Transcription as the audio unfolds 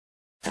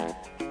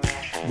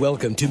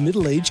Welcome to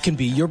Middle Age Can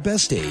Be Your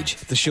Best Age,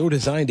 the show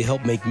designed to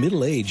help make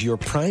middle age your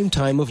prime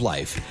time of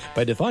life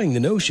by defying the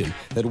notion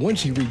that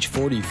once you reach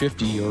 40,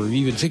 50, or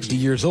even 60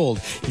 years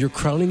old, your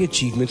crowning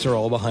achievements are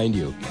all behind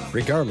you.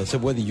 Regardless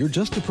of whether you're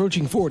just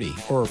approaching 40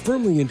 or are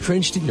firmly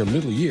entrenched in your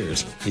middle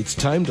years, it's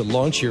time to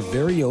launch your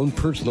very own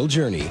personal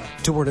journey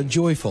toward a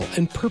joyful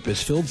and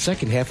purpose-filled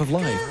second half of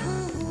life.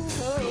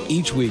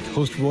 Each week,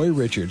 host Roy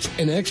Richards,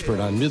 an expert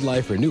on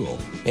midlife renewal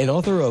and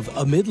author of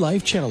A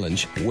Midlife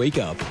Challenge, Wake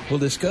Up, will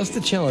discuss the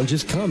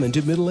challenges common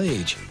to middle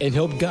age and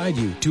help guide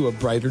you to a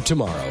brighter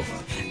tomorrow.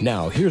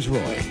 Now, here's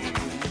Roy.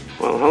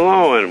 Well,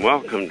 hello and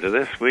welcome to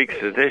this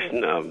week's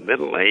edition of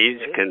Middle Age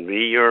Can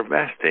Be Your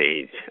Best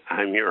Age.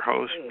 I'm your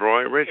host,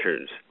 Roy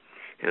Richards,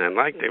 and I'd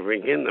like to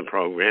begin the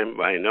program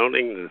by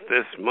noting that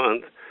this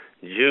month,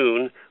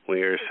 June,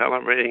 we are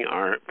celebrating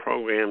our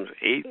program's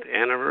 8th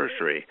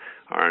anniversary.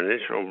 Our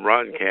initial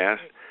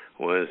broadcast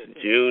was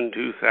June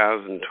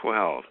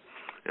 2012,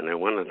 and I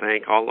want to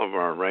thank all of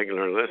our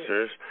regular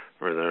listeners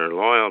for their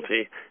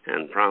loyalty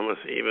and promise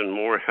even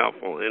more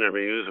helpful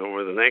interviews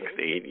over the next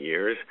 8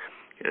 years.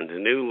 And to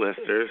new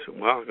listeners,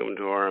 welcome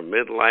to our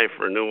Midlife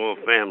Renewal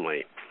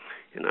family.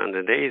 And on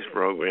today's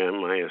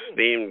program, my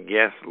esteemed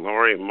guest,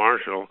 Lori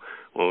Marshall,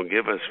 will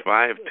give us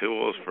 5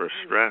 tools for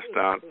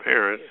stressed-out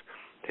parents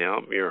to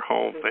help your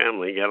whole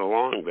family get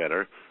along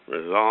better,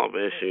 resolve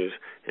issues,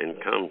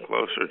 and come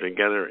closer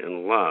together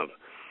in love.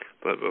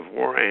 But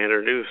before I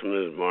introduce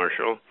Ms.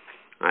 Marshall,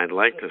 I'd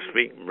like to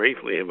speak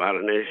briefly about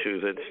an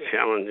issue that's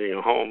challenging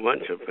a whole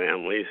bunch of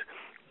families,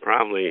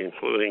 probably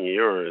including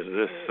yours,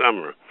 this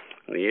summer.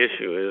 The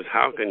issue is,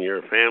 how can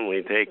your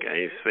family take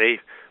a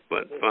safe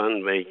but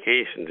fun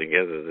vacation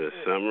together this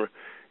summer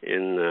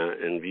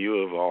in view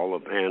of all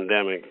the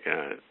pandemic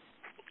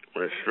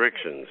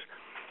restrictions?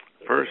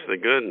 First, the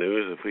good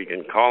news, if we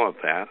can call it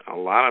that, a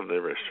lot of the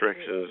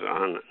restrictions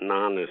on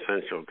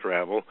non-essential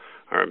travel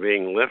are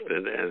being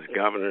lifted as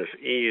governors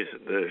ease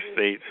their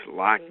states'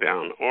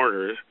 lockdown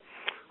orders.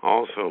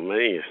 Also,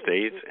 many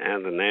states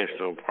and the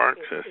National Park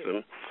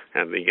System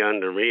have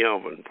begun to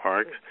reopen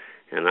parks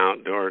and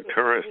outdoor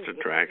tourist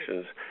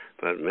attractions,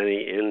 but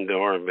many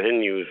indoor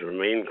venues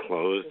remain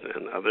closed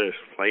and others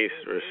place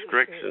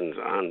restrictions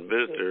on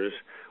visitors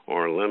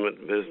or limit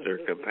visitor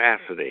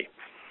capacity.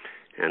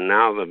 And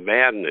now the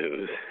bad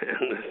news,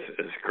 and this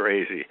is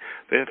crazy,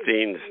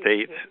 15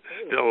 states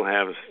still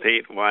have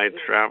statewide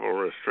travel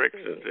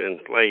restrictions in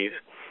place,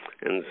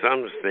 and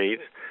some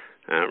states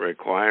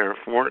require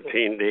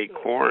 14-day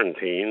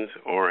quarantines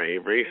or a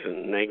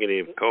recent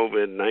negative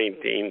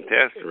COVID-19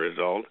 test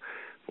result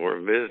for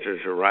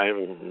visitors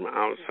arriving from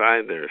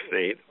outside their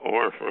state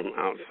or from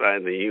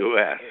outside the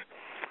U.S.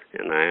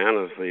 And I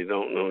honestly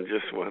don't know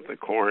just what the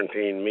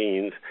quarantine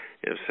means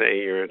if, say,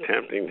 you're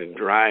attempting to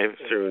drive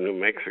through New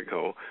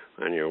Mexico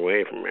on your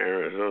way from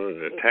Arizona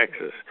to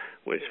Texas,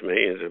 which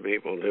millions of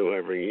people do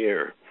every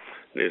year.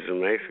 Does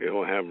New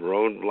Mexico have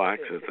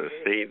roadblocks at the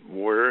state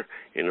border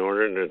in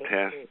order to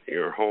test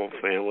your whole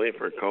family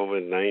for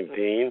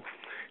COVID-19?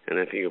 And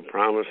if you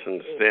promise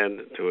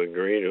instead to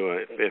agree to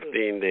a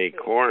 15-day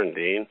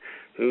quarantine,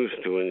 who's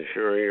to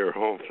ensure your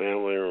whole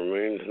family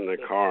remains in the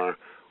car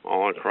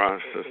all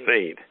across the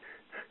state?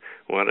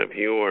 What if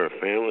you or a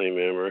family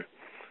member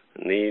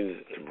needs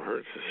to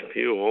purchase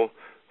fuel,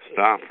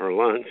 stop for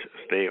lunch,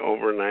 stay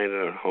overnight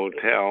at a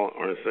hotel,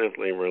 or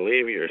simply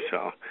relieve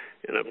yourself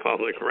in a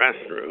public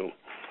restroom?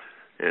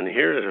 And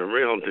here's a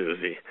real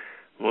doozy.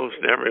 Most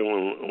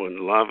everyone would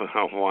love a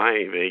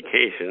Hawaii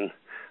vacation,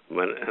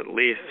 but at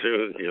least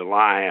through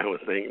July, I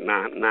would think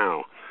not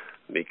now.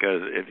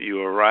 Because if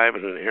you arrive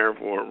at an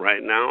airport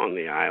right now on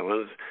the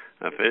islands,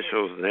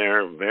 officials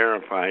there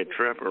verify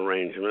trip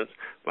arrangements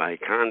by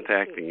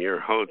contacting your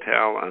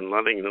hotel and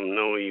letting them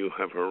know you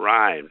have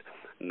arrived.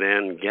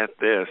 Then, get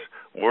this,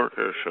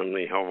 workers from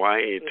the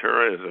Hawaii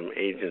tourism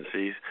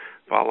agencies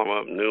follow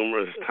up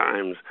numerous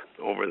times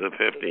over the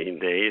 15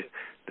 days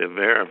to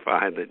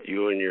verify that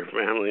you and your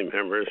family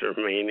members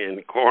remain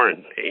in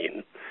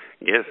quarantine.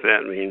 Guess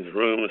that means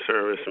room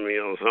service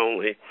meals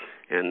only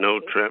and no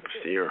trips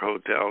to your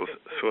hotel's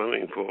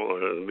swimming pool or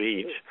the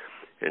beach.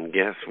 And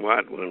guess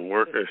what? When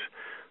workers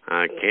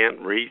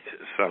can't reach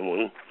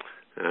someone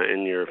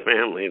in your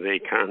family, they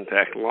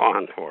contact law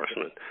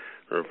enforcement.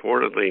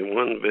 Reportedly,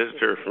 one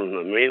visitor from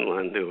the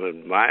mainland who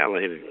had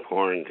violated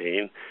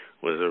quarantine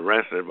was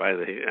arrested by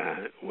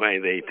the way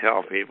they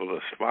tell people to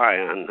spy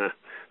on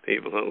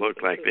people that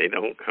look like they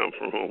don't come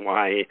from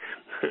Hawaii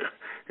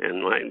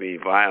and might be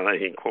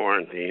violating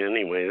quarantine.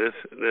 Anyway,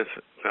 this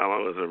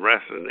fellow was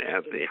arrested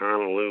at the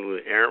Honolulu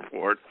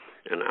airport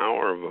an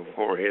hour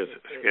before his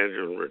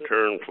scheduled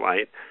return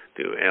flight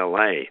to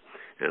L.A.,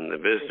 and the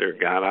visitor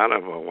got out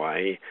of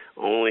Hawaii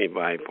only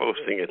by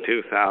posting a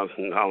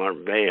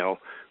 $2,000 bail,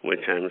 which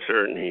I'm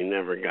certain he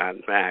never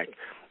got back,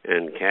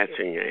 and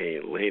catching a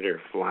later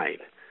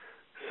flight.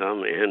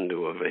 Some end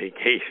to a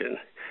vacation.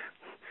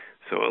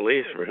 So at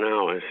least for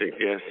now, I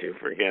suggest you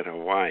forget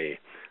Hawaii.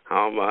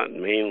 How about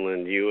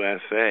mainland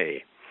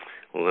USA?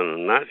 Well, in a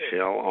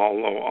nutshell,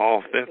 although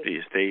all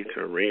 50 states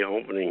are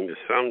reopening to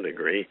some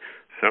degree,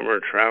 summer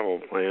travel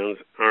plans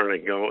aren't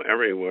a go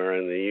everywhere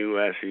in the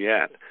U.S.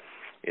 yet.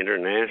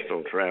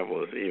 International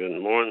travel is even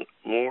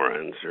more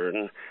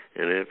uncertain,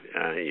 and if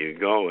you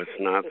go, it's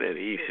not that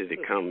easy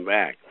to come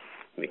back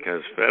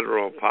because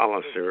federal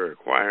policy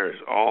requires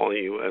all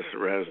U.S.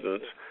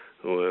 residents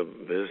who have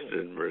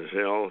visited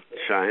Brazil,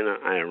 China,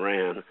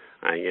 Iran.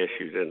 I guess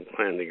you didn't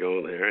plan to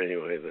go there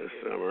anyway this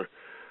summer,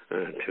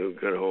 to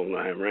good old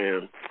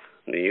Iran,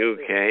 the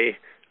UK,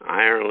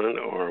 Ireland,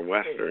 or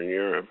Western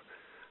Europe.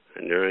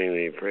 And during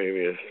the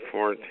previous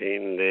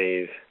 14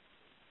 days,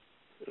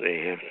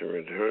 they have to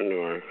return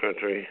to our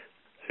country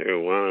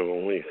through one of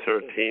only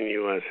 13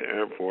 U.S.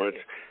 airports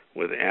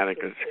with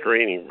adequate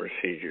screening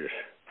procedures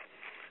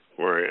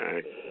for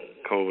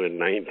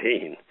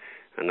COVID-19.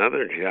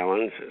 Another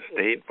challenge,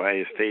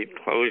 state-by-state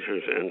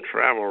closures and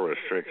travel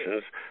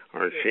restrictions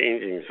are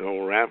changing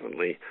so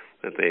rapidly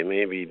that they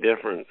may be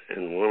different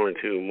in 1 or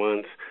 2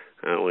 months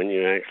when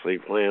you actually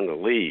plan to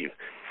leave.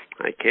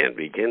 I can't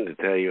begin to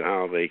tell you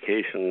how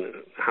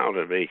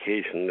to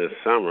vacation this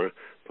summer,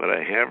 but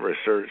I have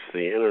researched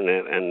the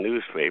internet and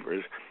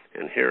newspapers,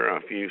 and here are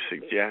a few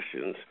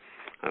suggestions.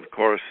 Of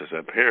course, as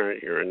a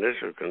parent, your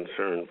initial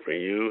concern for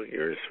you,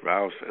 your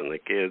spouse, and the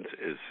kids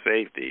is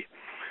safety.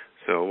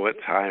 So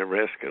what's high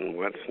risk and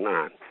what's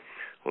not?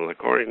 Well,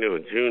 according to a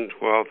June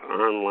 12th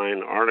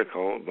online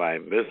article by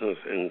Business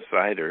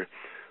Insider,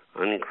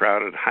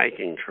 uncrowded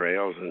hiking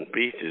trails and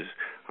beaches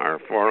are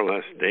far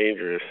less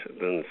dangerous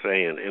than,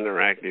 say, an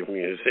interactive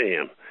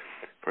museum.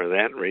 For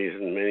that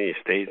reason, many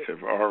states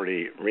have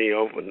already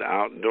reopened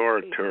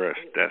outdoor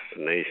tourist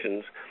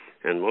destinations,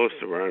 and most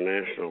of our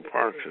national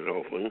parks are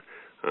open,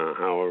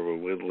 however,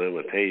 with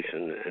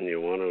limitation, and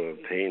you want to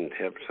obtain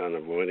tips on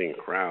avoiding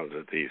crowds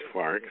at these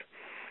parks.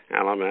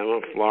 Alabama,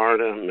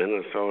 Florida,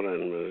 Minnesota,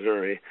 and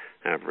Missouri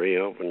have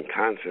reopened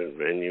concert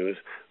venues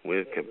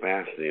with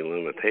capacity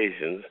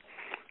limitations,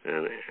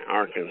 and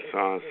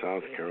Arkansas,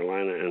 South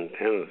Carolina, and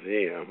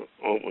Tennessee have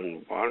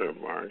opened water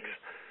parks,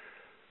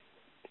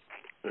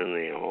 and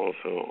they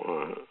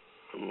also,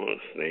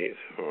 most states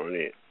have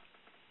already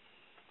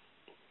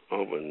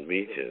opened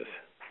beaches.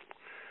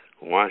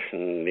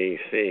 Washington,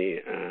 D.C.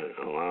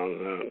 Allows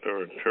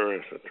outdoor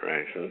tourist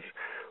attractions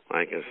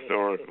like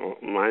historical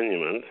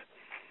monuments,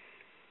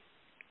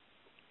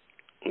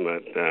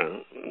 but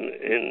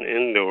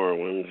indoor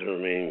ones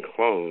remain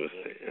closed.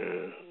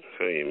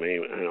 So you may,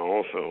 and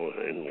also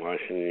in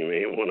Washington, you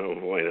may want to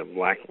avoid a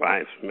Black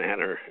Lives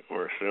Matter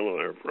or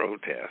similar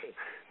protest,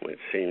 which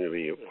seem to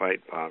be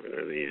quite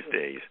popular these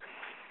days.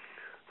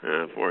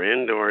 For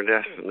indoor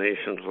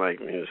destinations like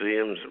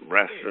museums,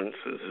 restaurants,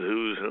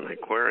 zoos, and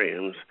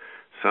aquariums,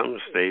 some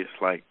states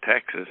like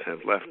Texas have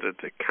left it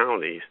to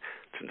counties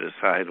to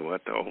decide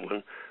what to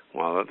open,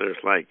 while others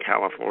like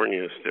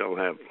California still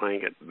have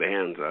blanket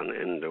bans on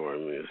indoor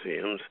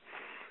museums.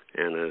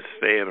 And as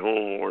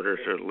stay-at-home orders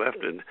are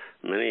lifted,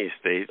 many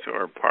states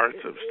or parts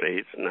of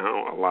states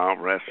now allow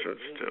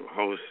restaurants to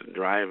host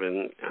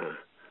drive-in,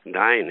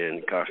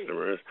 dine-in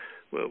customers,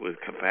 but with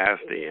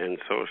capacity and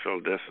social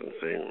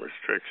distancing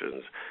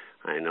restrictions.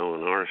 I know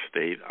in our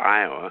state,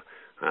 Iowa,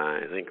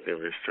 I think the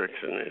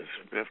restriction is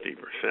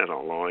 50%,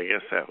 although I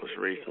guess that was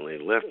recently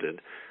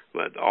lifted,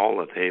 but all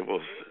the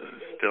tables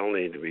still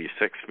need to be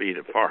 6 feet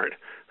apart,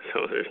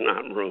 so there's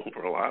not room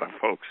for a lot of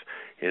folks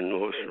in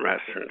most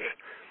restaurants.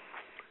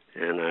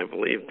 And I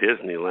believe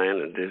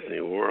Disneyland and Disney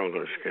World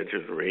are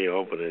scheduled to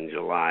reopen in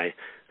July,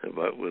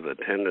 but with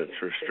attendance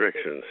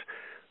restrictions.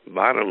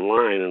 Bottom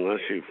line,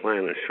 unless you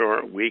plan a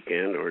short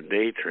weekend or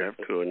day trip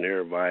to a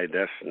nearby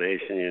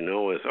destination you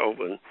know is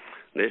open,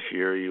 this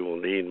year you will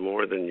need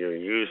more than your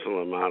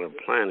usual amount of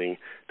planning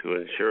to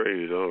ensure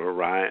you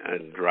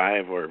don't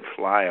drive or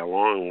fly a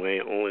long way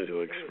only to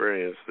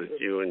experience that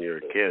you and your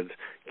kids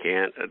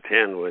can't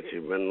attend what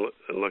you've been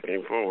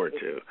looking forward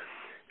to.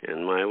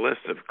 And my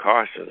list of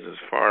cautions is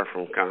far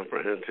from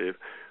comprehensive,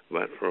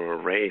 but from a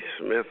Ray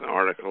Smith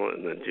article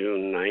in the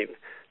June 9th,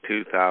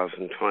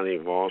 2020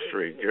 Wall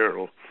Street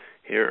Journal,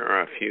 here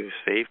are a few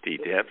safety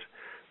tips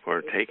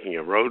for taking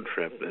a road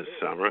trip this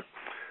summer.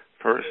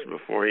 First,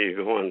 before you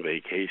go on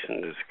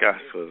vacation,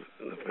 discuss with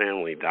the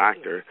family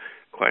doctor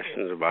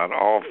questions about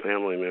all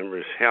family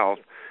members' health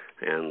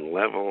and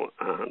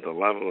the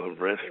level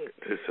of risk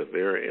to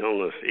severe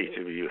illness each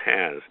of you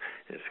has.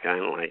 It's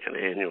kind of like an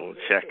annual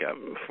checkup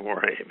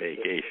before a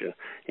vacation.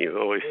 You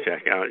always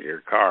check out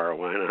your car,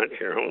 why not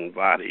your own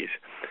bodies?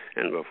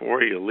 And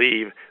before you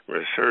leave,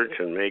 research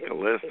and make a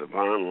list of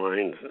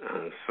online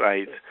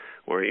sites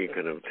where you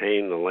can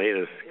obtain the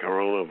latest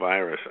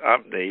coronavirus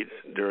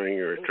updates during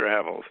your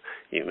travels.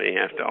 You may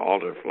have to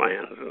alter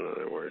plans, in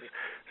other words.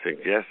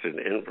 Suggested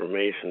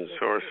information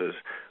sources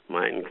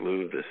might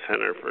include the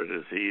Center for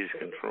Disease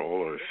Control,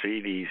 or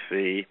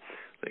CDC,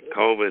 the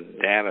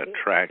COVID Data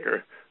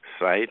Tracker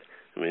site,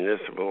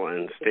 municipal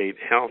and state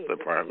health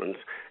departments,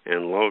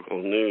 and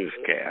local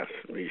newscasts.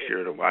 Be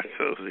sure to watch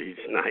those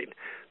each night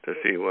to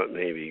see what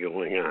may be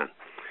going on.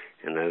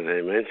 And as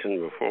I mentioned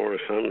before,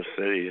 some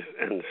cities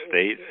and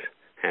states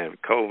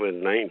have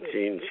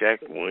COVID-19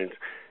 checkpoints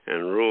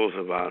and rules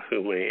about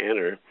who may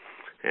enter.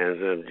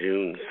 As of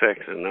June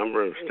 6th, a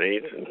number of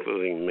states,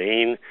 including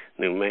Maine,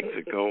 New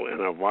Mexico, and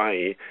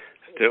Hawaii,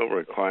 still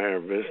require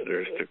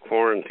visitors to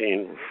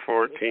quarantine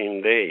for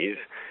 14 days.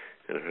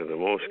 And for the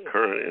most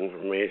current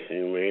information,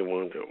 you may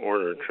want to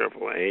order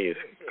AAA's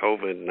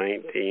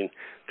COVID-19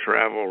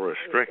 travel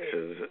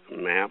restrictions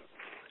map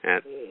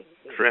at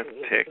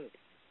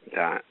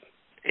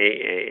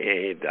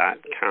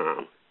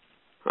triptych.aaa.com.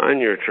 On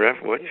your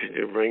trip, what should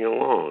you bring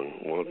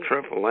along? Well,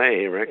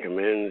 AAA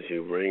recommends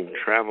you bring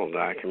travel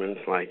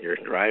documents like your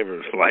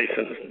driver's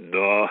license,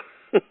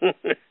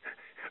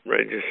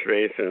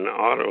 registration and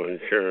auto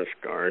insurance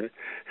card,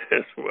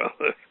 as well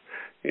as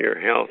your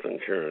health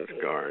insurance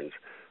cards.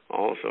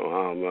 Also,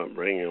 how about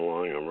bringing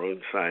along a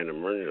roadside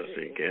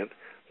emergency kit,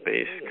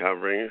 face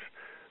coverings,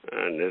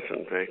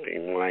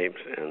 disinfecting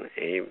wipes, and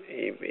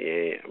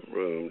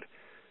EPA-approved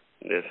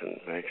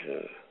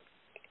disinfections.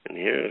 And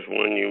here's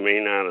one you may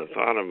not have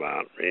thought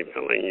about: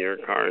 refilling your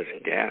car's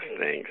gas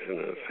tanks in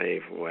a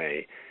safe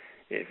way.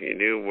 If you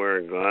do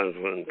wear gloves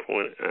when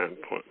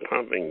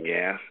pumping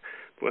gas,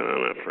 put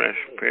on a fresh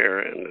pair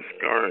and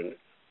discard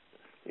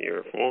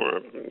your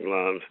former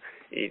gloves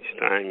each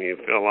time you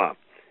fill up.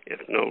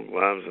 If no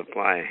gloves,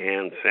 apply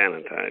hand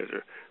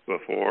sanitizer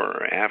before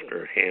or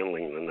after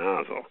handling the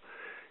nozzle.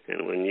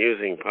 And when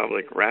using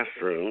public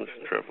restrooms,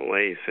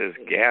 AAA says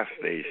gas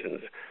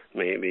stations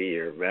may be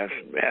your best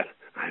bet.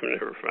 I've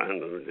never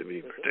found them to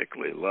be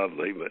particularly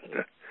lovely, but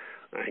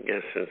I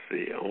guess since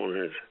the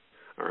owners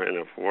are in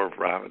a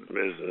for-profit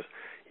business,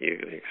 you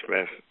can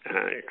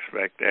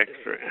expect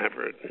extra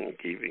effort in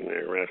keeping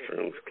their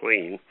restrooms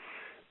clean.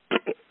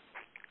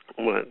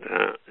 But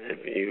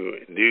if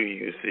you do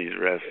use these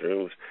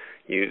restrooms,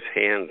 use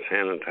hand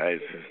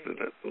sanitizers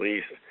with at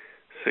least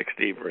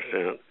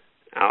 60%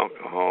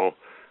 alcohol,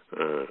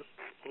 and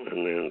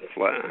then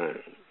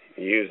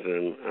use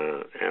them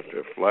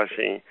after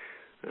flushing,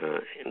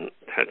 and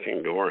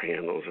touching door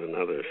handles and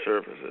other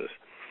surfaces.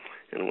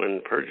 And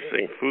when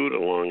purchasing food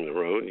along the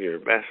road, your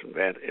best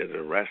bet is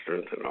a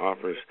restaurant that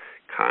offers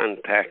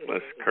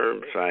contactless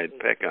curbside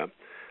pickup.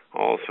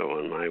 Also,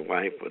 and my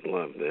wife would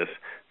love this,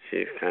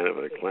 she's kind of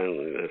a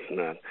cleanliness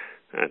nut,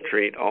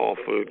 treat all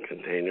food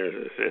containers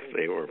as if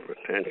they were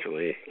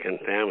potentially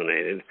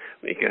contaminated,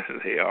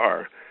 because they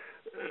are.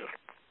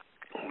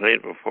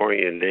 Right before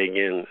you dig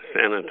in,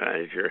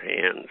 sanitize your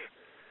hands.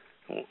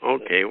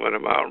 Okay, what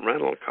about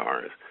rental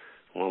cars?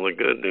 Well, the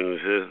good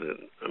news is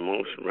that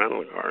most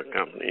rental car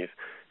companies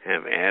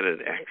have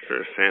added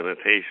extra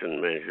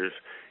sanitation measures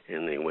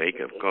in the wake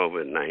of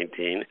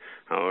COVID-19.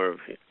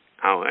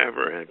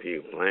 However, if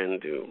you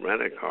plan to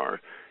rent a car,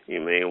 you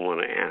may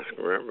want to ask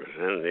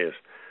representatives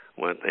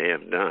what they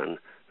have done,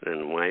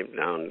 then wipe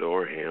down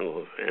door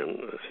handles and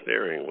the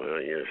steering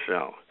wheel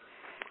yourself.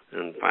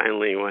 And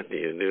finally, what do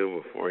you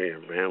do before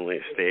your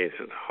family stays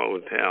at a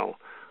hotel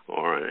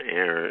or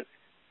an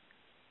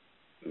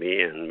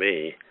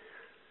Airbnb?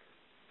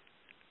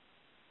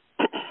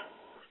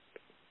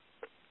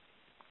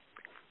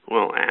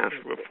 Well,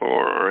 ask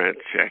before or at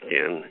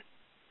check-in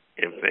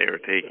if they are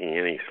taking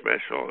any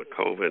special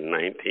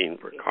COVID-19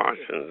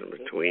 precautions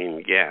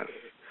between guests.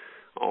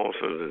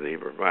 Also, do they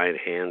provide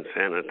hand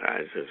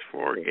sanitizers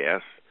for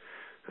guests?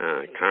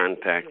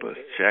 Contactless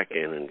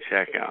check-in and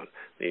check-out.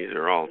 These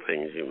are all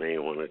things you may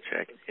want to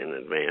check in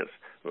advance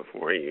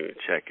before you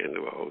check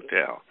into a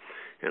hotel.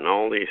 And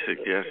all these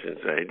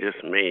suggestions I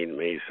just made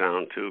may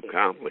sound too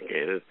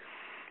complicated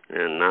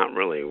and not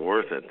really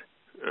worth it.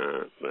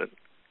 But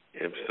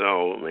if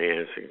so,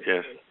 may I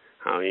suggest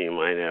how you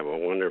might have a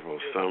wonderful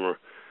summer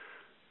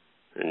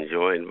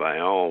enjoyed by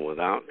all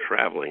without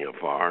traveling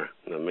afar.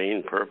 The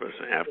main purpose,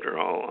 after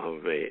all,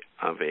 of a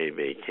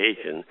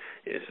vacation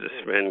is to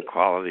spend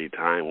quality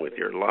time with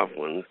your loved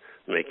ones,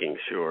 making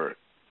sure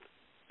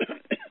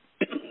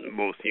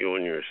both you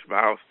and your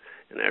spouse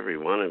and every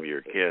one of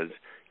your kids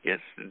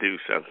gets to do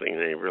something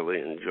they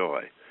really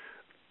enjoy.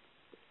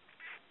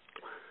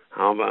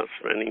 How about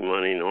spending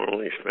money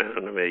normally spent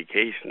on a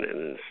vacation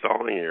and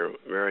installing your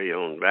very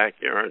own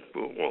backyard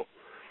pool?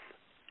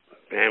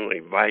 Family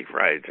bike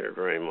rides are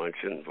very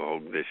much in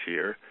vogue this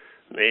year,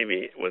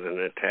 maybe with an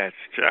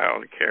attached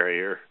child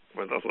carrier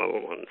for the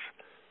little ones.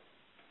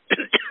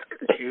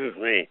 Excuse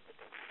me.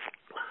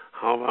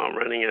 How about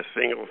renting a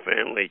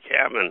single-family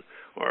cabin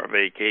or a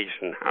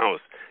vacation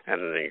house at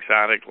an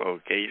exotic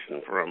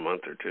location for a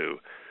month or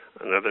two?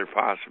 Another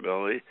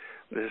possibility,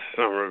 this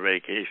summer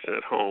vacation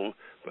at home,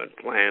 but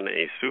plan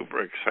a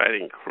super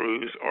exciting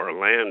cruise or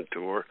land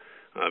tour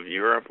of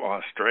Europe,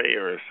 Australia,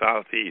 or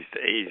Southeast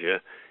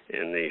Asia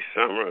in the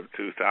summer of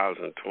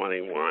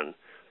 2021.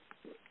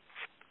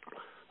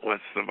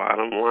 What's the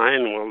bottom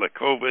line? Well, the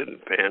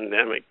COVID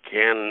pandemic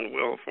can and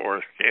will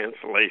force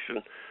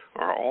cancellation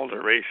or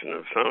alteration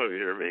of some of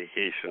your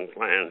vacation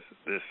plans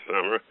this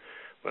summer,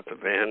 but the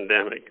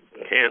pandemic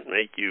can't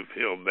make you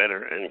feel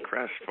better and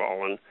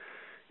crestfallen.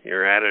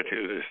 Your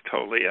attitude is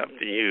totally up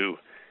to you,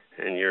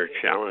 and your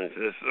challenge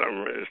this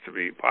summer is to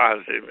be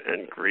positive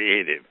and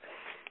creative.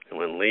 And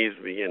when leaves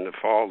begin to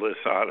fall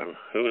this autumn,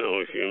 who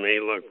knows, you may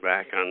look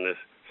back on this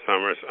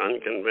summer's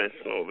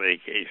unconventional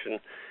vacation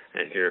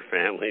as your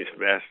family's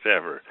best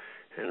ever.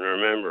 And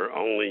remember,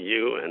 only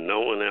you and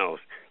no one else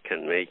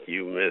can make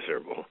you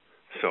miserable.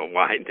 So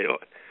why do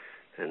it?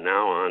 And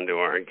now on to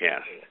our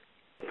guest.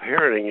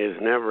 Parenting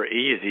is never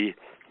easy,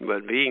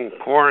 but being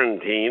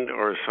quarantined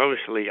or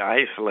socially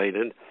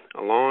isolated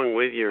along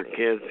with your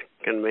kids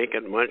can make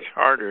it much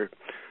harder.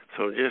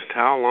 So just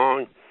how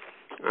long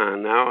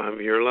now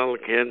have your little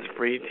kids,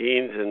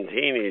 preteens, and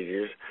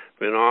teenagers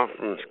been off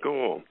from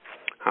school?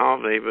 How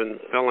have they been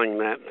filling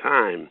that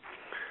time?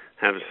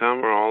 Have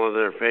some or all of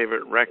their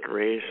favorite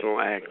recreational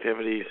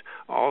activities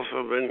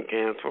also been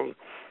canceled?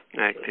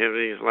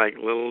 Activities like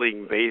Little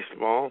League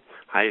Baseball,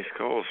 high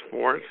school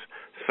sports,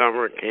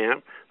 summer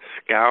camp,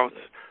 scouts,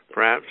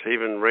 perhaps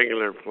even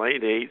regular play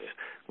dates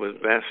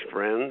with best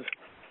friends.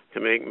 To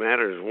make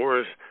matters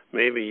worse,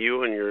 maybe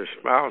you and your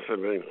spouse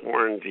have been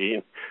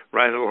quarantined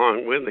right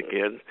along with the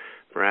kids,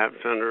 perhaps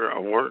under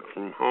a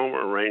work-from-home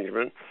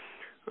arrangement.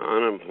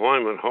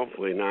 Unemployment,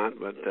 hopefully not,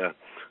 but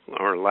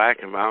or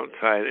lack of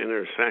outside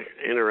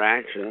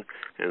interaction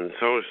and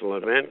social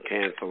event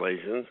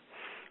cancellations.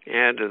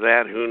 Add to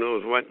that, who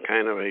knows what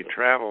kind of a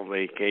travel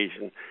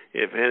vacation,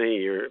 if any,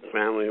 your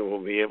family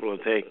will be able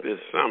to take this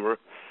summer.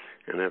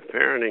 And if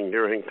parenting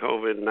during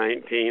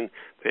COVID-19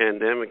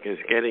 pandemic is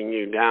getting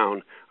you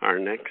down, our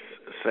next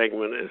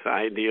segment is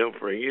ideal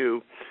for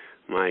you.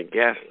 My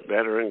guest,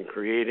 veteran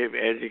creative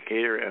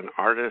educator and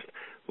artist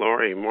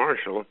Lori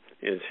Marshall,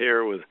 is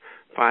here with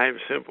 5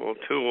 simple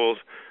tools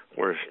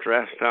for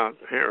stressed-out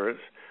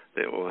parents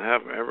that will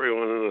help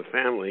everyone in the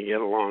family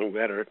get along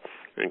better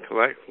and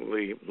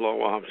collectively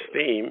blow off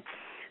steam.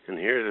 And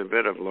here's a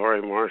bit of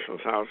Lori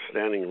Marshall's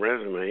outstanding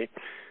resume.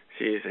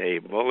 She's a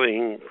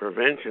bullying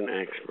prevention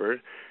expert,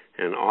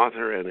 an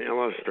author and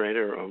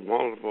illustrator of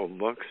multiple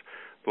books,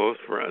 both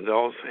for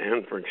adults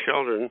and for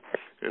children.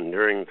 And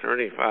during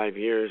 35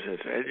 years as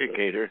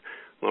educator,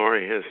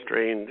 Lori has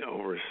trained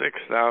over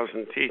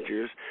 6,000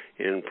 teachers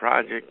in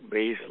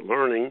project-based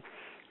learning,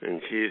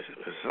 and she's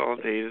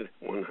facilitated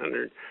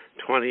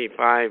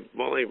 125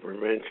 bully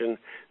prevention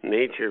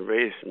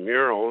nature-based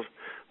murals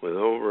with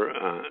over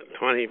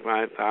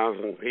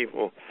 25,000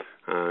 people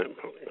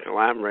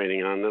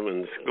collaborating on them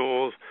in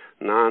schools,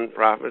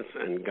 nonprofits,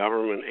 and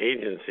government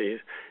agencies,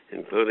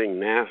 including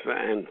NASA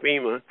and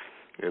FEMA.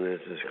 And as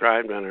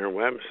described on her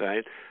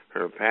website,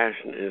 her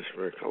passion is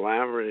for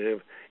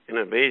collaborative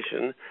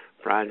innovation,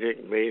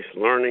 project-based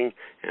learning,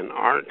 and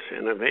arts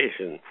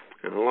innovation.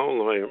 And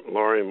hello,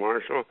 Lori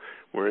Marshall.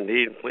 We're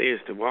indeed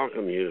pleased to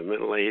welcome you to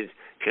Middle Age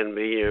Can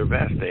Be Your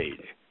Best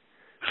Age.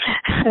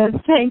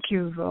 Thank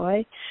you,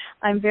 Roy.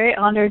 I'm very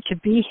honored to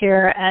be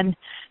here and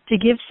to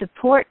give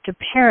support to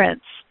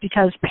parents,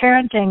 because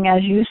parenting,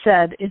 as you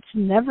said, it's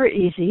never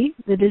easy.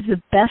 It is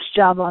the best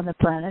job on the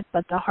planet,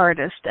 but the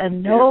hardest.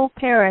 And no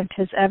parent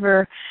has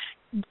ever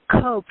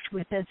coped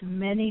with as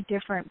many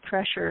different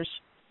pressures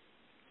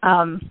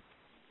as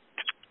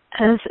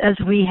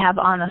we have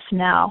on us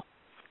now.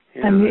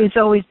 Yeah. I mean, it's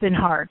always been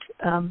hard,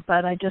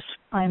 but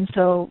I'm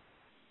so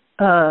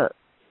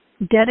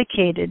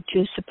dedicated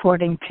to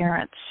supporting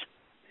parents.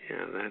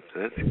 Yeah,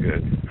 that's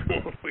good.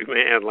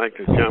 I'd like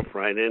to jump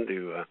right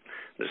into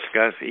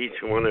discuss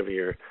each one of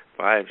your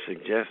 5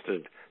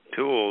 suggested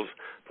tools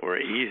for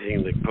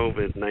easing the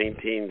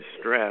COVID-19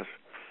 stress.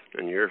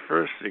 And your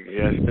first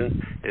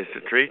suggestion is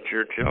to treat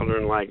your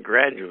children like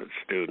graduate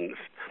students.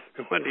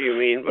 What do you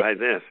mean by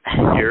this?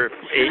 Your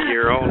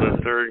 8-year-old in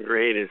 3rd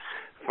grade is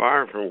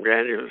far from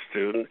graduate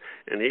student,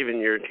 and even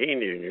your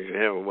teenagers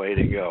have a way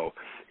to go.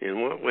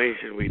 In what way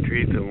should we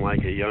treat them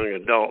like a young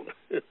adult?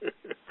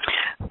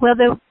 Well,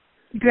 the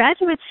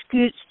graduate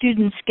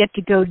students get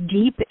to go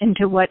deep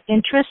into what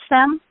interests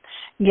them,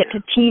 get to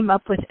team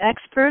up with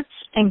experts,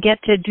 and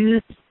get to do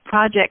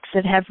projects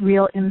that have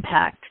real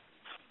impact.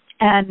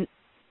 And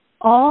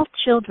all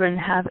children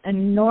have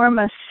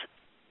enormous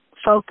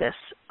focus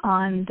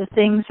on the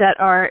things that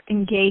are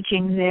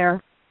engaging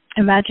their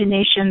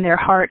imagination, their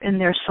heart, and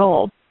their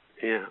soul.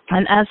 Yeah.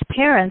 And as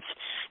parents,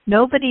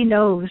 nobody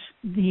knows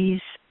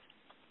these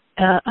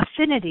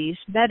affinities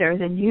better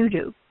than you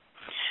do.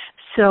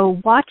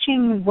 So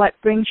watching what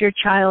brings your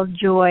child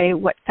joy,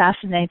 what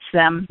fascinates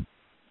them,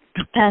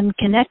 and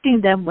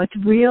connecting them with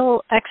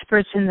real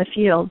experts in the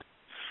field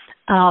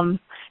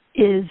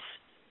is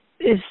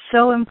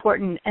so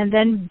important. And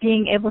then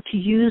being able to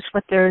use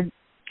what they're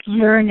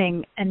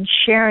learning and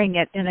sharing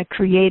it in a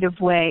creative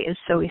way is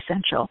so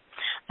essential.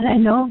 And I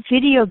know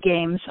video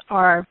games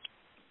are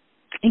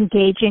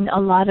engaging a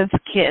lot of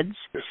kids.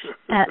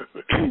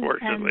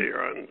 Fortunately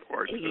or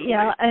unfortunately.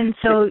 Yeah, and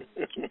so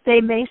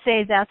they may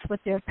say that's what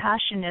their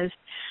passion is.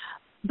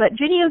 But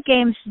video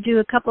games do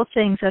a couple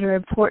things that are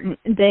important.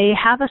 They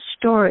have a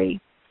story,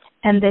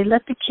 and they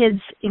let the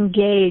kids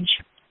engage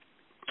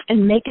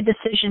and make a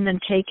decision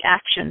and take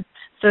action.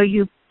 So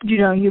you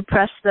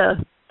press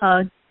the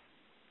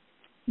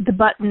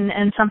button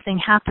and something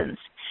happens.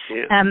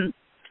 Yeah.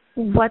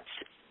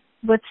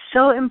 What's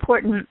so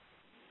important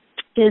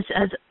is,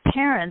 as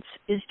parents,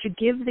 is to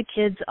give the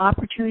kids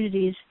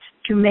opportunities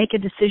to make a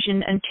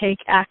decision and take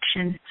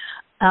action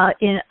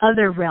in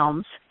other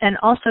realms, and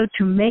also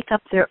to make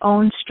up their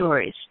own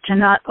stories, to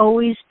not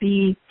always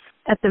be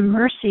at the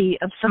mercy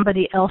of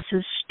somebody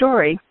else's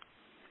story.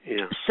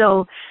 Yeah.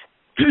 So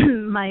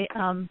my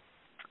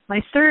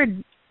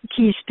third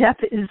key step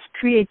is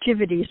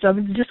creativity. So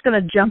I'm just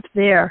going to jump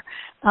there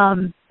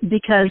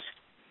because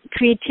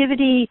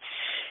creativity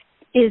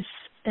is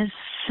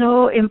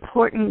so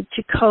important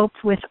to cope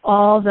with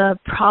all the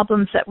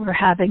problems that we're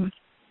having.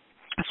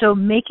 So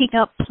making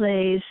up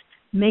plays,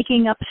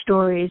 making up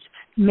stories,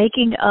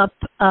 making up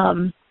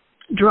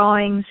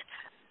drawings,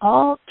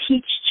 all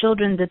teach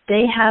children that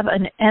they have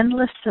an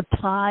endless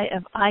supply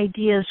of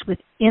ideas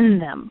within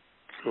them,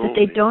 that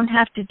they don't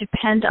have to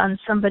depend on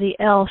somebody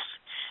else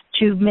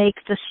to make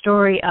the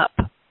story up.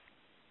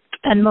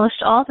 And most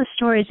all the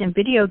stories in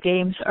video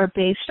games are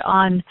based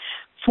on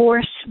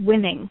force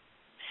winning.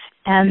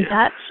 And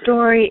that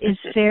story is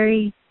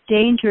very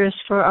dangerous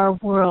for our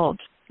world.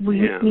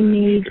 We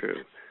need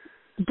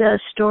the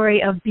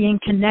story of being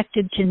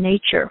connected to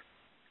nature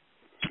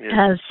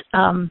as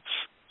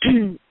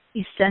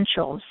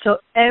essential. So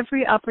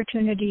every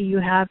opportunity you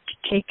have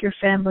to take your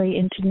family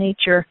into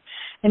nature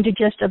and to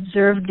just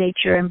observe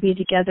nature and be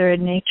together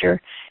in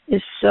nature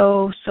is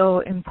so,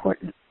 so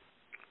important.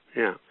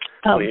 Yeah.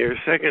 Well, your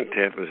second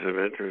tip is of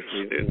interest.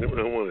 We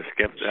don't want to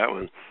skip that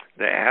one.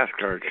 To ask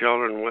our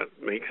children what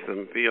makes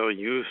them feel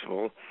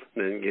useful,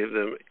 then give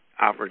them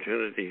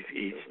opportunities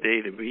each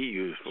day to be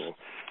useful.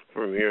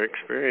 From your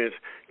experience,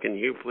 can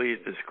you please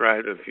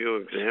describe a few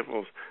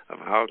examples of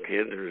how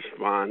kids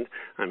respond?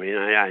 I mean,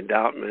 I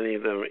doubt many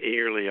of them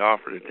eagerly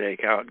offer to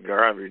take out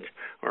garbage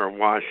or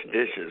wash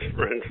dishes,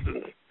 for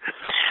instance.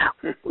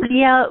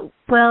 Yeah,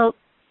 well,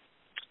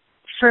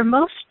 for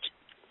most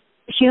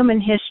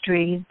human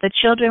history, the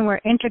children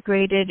were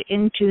integrated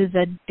into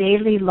the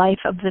daily life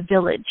of the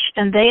village,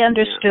 and they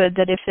understood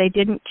that if they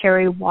didn't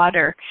carry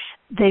water,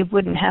 they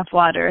wouldn't have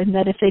water, and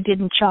that if they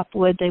didn't chop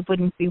wood, they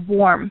wouldn't be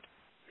warm.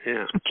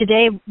 Yeah.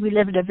 Today, we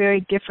live in a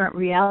very different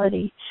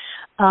reality,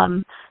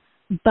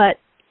 but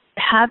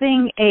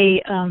having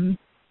the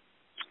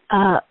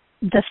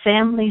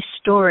family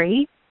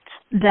story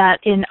that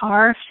in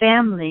our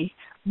family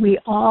we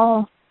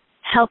all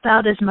help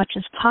out as much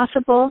as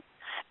possible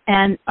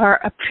and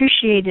are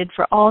appreciated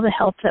for all the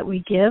help that we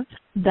give.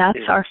 That's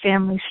our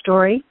family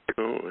story.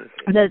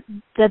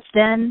 That's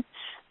then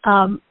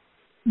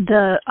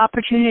the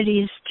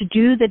opportunities to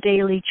do the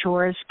daily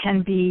chores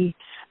can be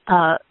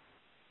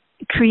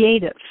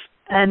creative.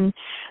 And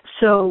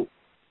so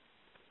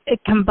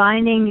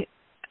combining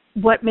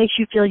what makes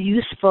you feel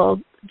useful,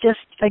 just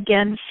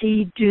again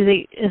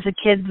does a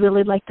kid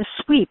really like to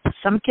sweep?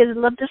 Some kids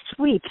love to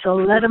sweep, so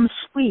let them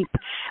sweep.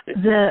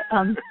 The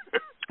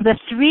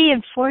 3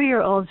 and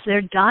 4-year-olds,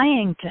 they're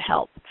dying to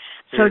help.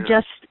 So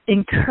just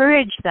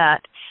encourage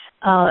that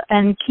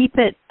and keep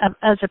it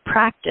as a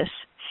practice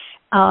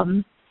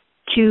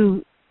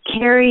to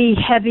carry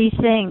heavy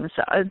things.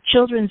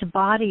 Children's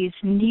bodies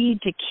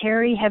need to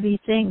carry heavy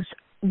things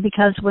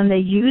because when they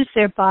use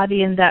their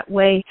body in that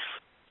way,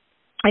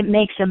 it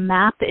makes a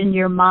map in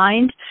your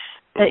mind,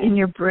 in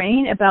your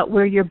brain, about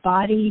where your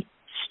body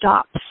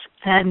stops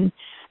and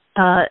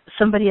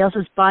somebody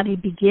else's body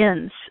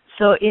begins.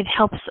 So it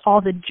helps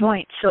all the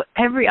joints. So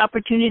every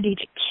opportunity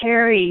to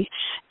carry,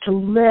 to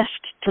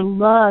lift, to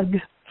lug,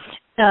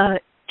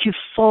 to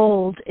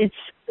fold,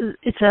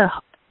 it's a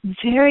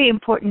very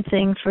important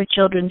thing for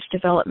children's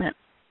development.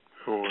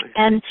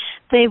 And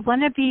they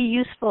want to be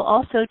useful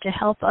also to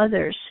help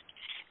others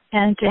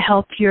and to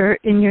help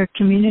in your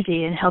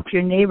community and help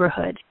your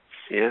neighborhood.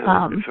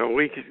 Yeah, so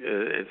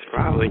it's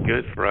probably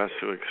good for us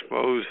to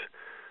expose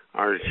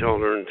our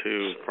children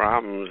to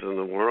problems in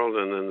the world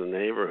and in the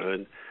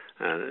neighborhood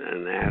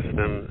and ask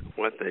them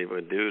what they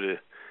would do to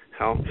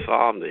help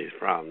solve these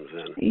problems.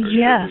 And should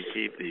we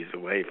keep these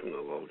away from the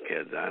little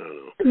kids? I don't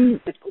know.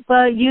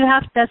 Well,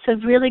 that's a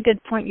really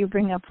good point you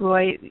bring up,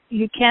 Roy.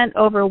 You can't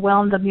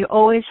overwhelm them. You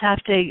always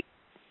have to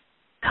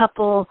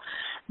couple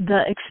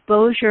the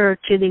exposure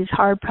to these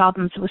hard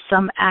problems with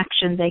some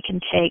action they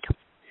can take.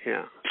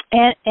 Yeah.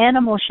 And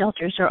animal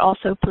shelters are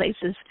also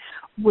places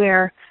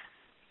where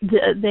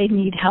they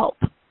need help.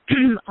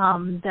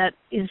 That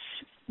is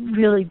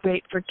really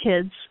great for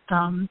kids.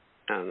 And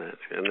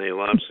they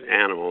love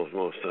animals,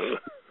 most of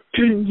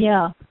them.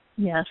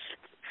 Yes.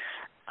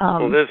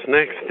 Well, this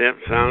next step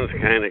sounds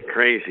kind of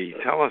crazy.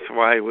 Tell us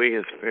why we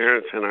as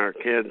parents and our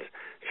kids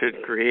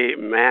should create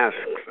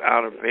masks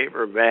out of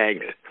paper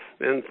bags,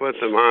 then put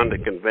them on to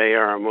convey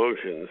our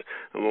emotions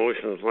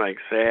like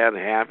sad,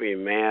 happy,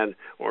 mad,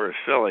 or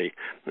silly.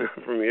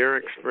 From your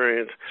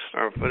experience,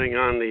 are putting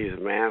on these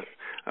masks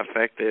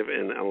effective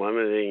in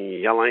eliminating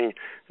yelling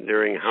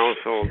during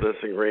household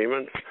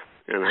disagreements?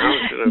 And how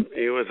should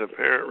you as a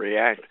parent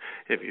react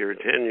if your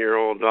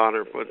 10-year-old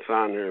daughter puts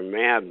on her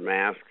mad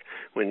mask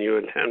when you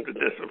attempt to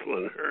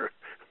discipline her?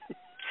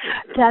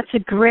 That's a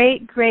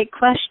great, great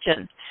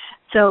question.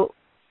 So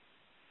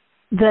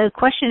the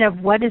question of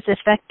what is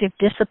effective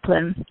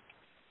discipline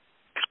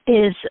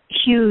is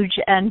huge,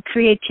 and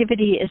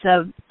creativity is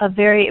a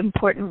very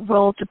important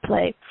role to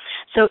play.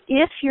 So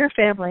if your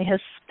family has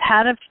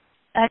had an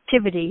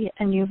activity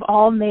and you've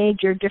all made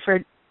your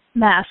different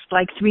masks,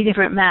 like 3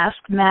 different masks,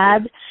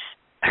 mad,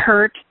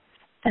 hurt,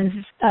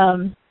 and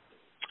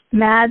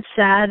mad,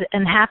 sad,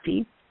 and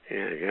happy.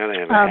 Yeah, you gotta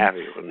have a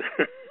happy one.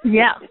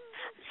 Yeah.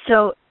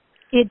 So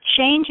it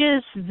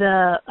changes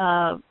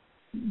the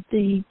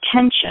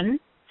tension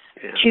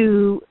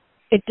to,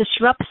 it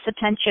disrupts the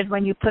tension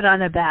when you put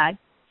on a bag.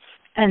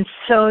 And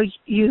so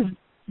you've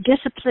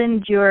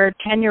disciplined your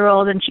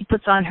 10-year-old and she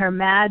puts on her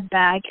mad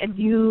bag, and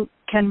you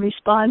can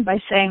respond by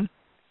saying,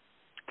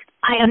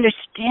 I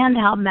understand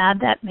how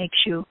mad that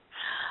makes you.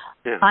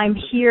 Yeah. I'm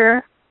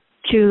here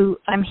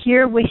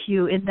with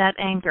you in that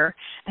anger,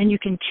 and you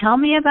can tell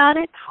me about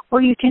it,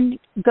 or you can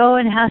go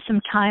and have some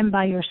time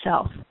by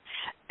yourself.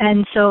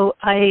 And so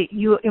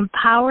you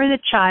empower the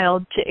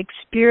child to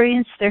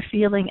experience their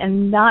feeling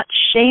and not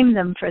shame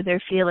them for their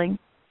feeling.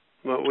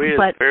 Well, we as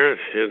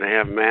parents should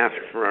have masks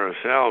for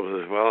ourselves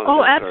as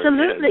well as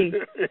absolutely.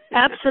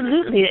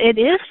 Absolutely. It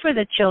is for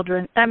the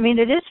children. I mean,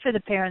 it is for the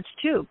parents,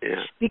 too.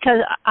 Yeah.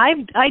 Because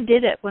I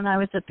did it when I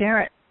was a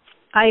parent.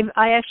 I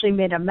actually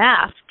made a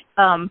mask.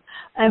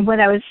 And when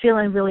I was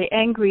feeling really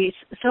angry,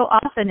 so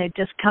often it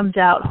just comes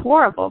out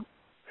horrible.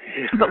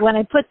 Yeah. But when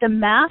I put the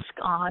mask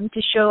on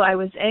to show I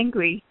was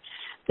angry,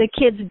 the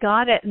kids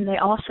got it, and they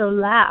also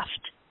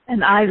laughed,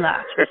 and I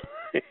laughed.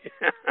 Yeah.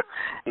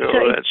 No, so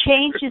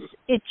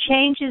it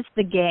changes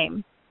the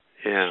game.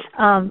 Yeah.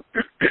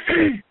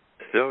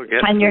 Still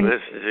gets the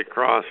message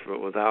across, but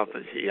without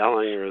the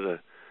yelling or the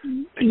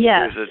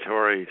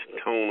accusatory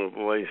tone of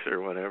voice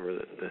or whatever.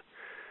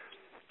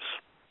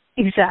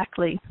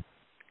 Exactly.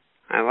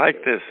 I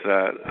like this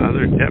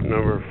other tip,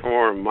 number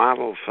 4,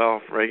 model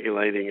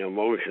self-regulating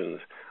emotions.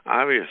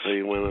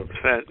 Obviously, when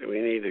upset, we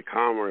need to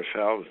calm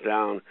ourselves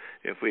down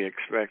if we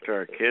expect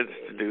our kids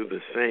to do the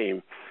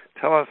same.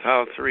 Tell us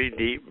how 3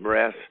 deep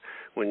breaths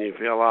when you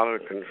feel out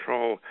of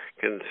control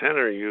can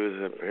center you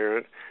as a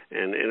parent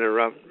and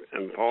interrupt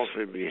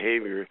impulsive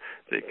behavior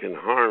that can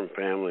harm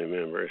family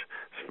members,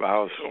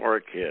 spouse, or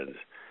kids.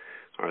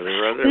 Are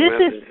there other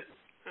methods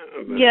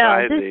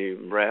besides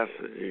the breaths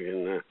that you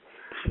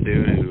can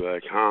do to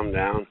calm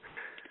down?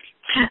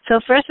 So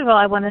first of all,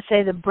 I want to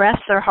say the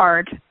breaths are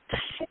hard.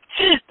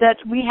 That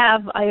we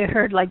have, I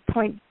heard, like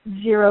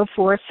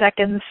 0.04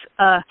 seconds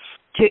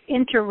to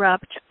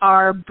interrupt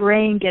our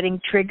brain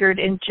getting triggered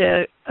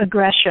into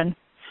aggression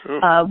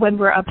when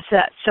we're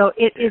upset. So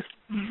it is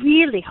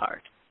really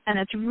hard, and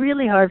it's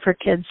really hard for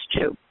kids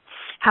too.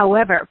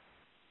 However,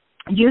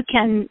 you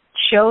can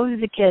show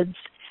the kids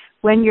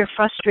when you're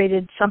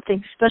frustrated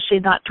something, especially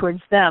not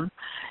towards them.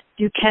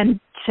 You can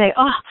say,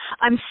 oh,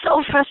 I'm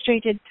so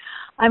frustrated.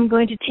 I'm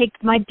going to take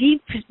my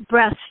deep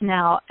breaths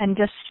now, and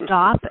just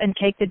stop and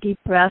take the deep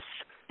breaths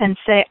and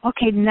say,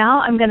 okay,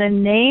 now I'm going to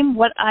name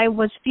what I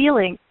was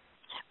feeling.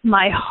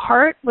 My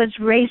heart was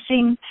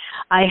racing.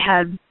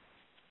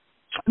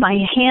 My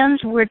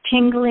hands were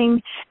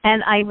tingling,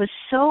 and I was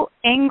so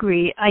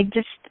angry. I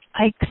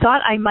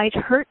thought I might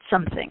hurt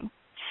something.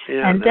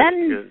 Yeah, and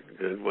then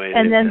good way.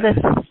 And then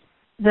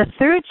the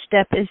third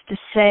step is to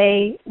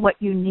say what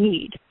you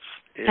need.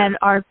 Yeah. And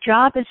our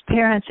job as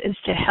parents is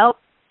to help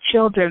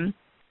children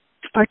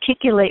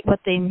articulate what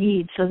they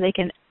need so they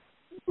can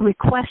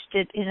request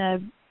it in a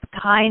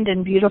kind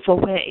and beautiful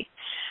way.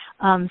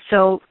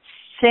 So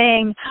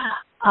saying,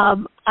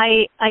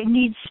 I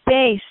need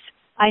space.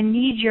 I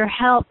need your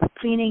help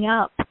cleaning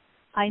up.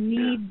 I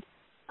need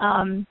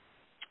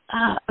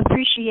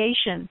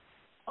appreciation.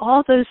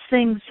 All those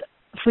things,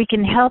 if we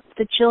can help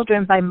the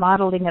children by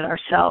modeling it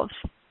ourselves.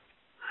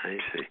 I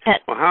see.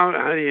 Well,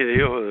 how do you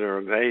deal with a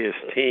rebellious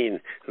teen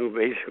who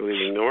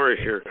basically ignores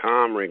your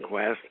calm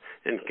request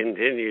and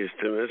continues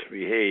to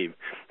misbehave?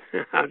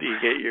 How do you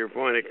get your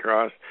point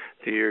across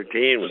to your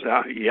teen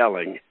without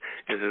yelling?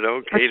 Is it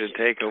okay to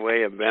take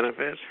away a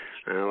benefit,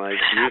 like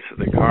use of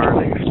the car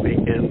next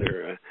weekend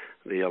or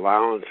the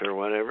allowance or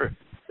whatever?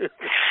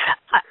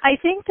 I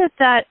think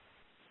that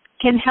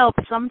can help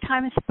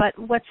sometimes, but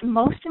what's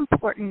most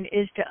important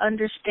is to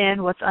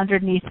understand what's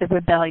underneath the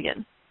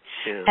rebellion.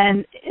 Yeah.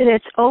 And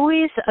it's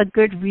always a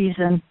good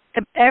reason.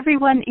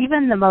 Everyone,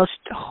 even the most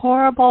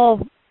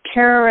horrible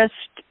terrorist,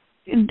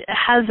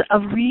 has a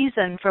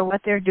reason for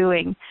what they're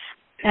doing.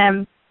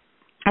 And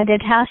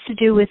it has to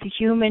do with the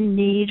human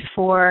need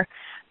for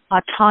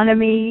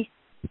autonomy,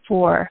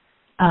 for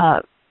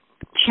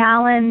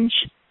challenge,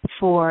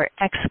 for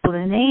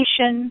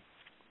explanation,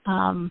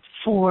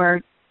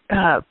 for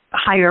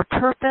higher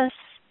purpose.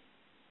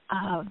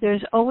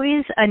 There's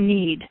always a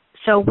need.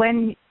 So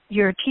when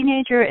your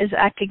teenager is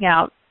acting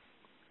out,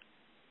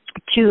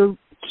 to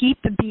keep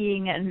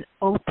being an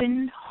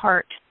open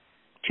heart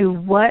to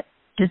what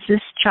does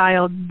this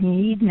child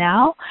need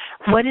now?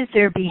 What is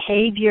their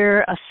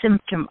behavior a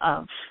symptom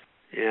of?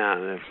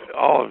 Yeah,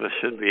 all of us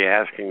should be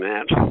asking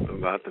that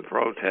about the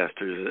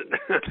protesters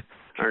that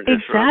are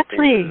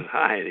disrupting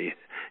society.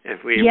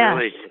 If we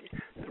really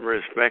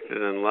respected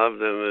and loved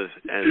them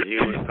as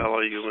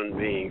fellow human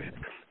beings,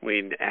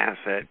 we'd ask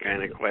that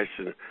kind of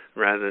question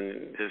rather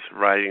than just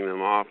writing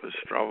them off as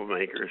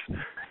troublemakers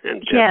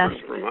and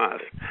different from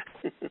us.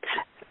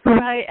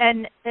 Right,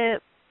 and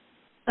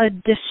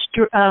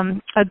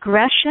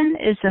aggression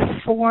is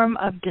a form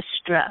of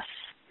distress.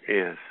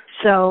 Yes.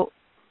 So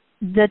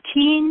the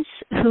teens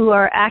who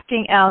are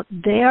acting out,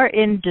 they are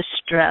in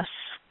distress.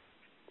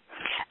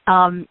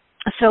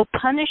 So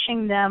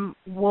punishing them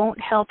won't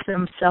help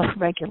them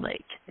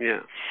self-regulate.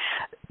 Yeah.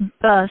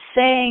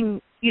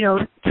 Saying,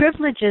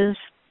 privileges,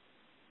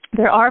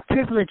 there are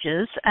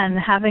privileges, and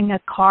having a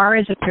car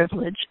is a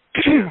privilege.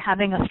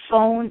 Having a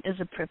phone is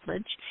a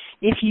privilege.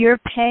 If you're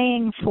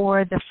paying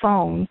for the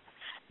phone,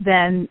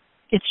 then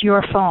it's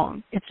your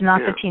phone. It's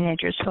not the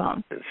teenager's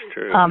phone. That's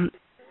true.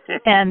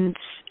 And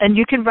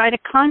you can write a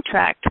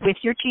contract with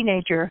your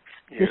teenager.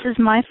 This is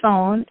my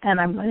phone, and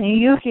I'm letting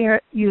you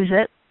use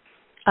it.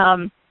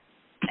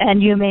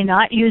 And you may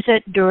not use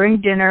it during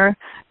dinner.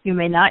 You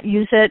may not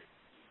use it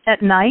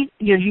at night.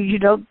 You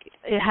don't.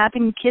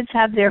 Having kids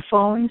have their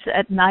phones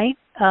at night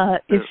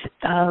is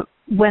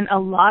when a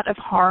lot of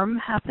harm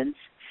happens.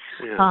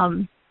 Yeah.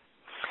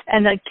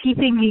 And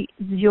keeping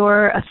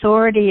your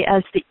authority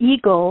as the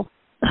eagle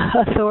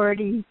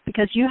authority,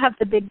 because you have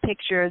the big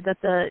picture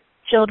that the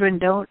children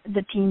don't,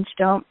 the teens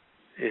don't,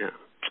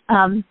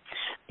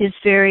 is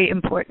very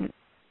important.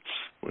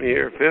 Well,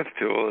 your fifth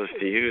tool is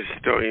to use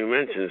story. You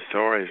mentioned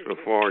stories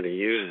before, to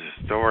use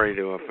a story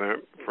to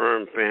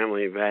affirm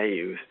family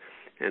values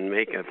and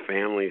make a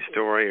family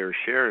story or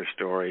share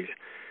stories.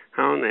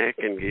 How in the heck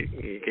can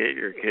you get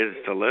your kids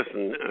to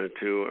listen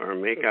to or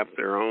make up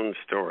their own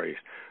stories?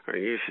 Are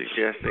you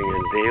suggesting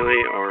a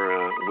daily or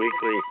a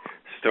weekly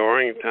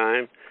story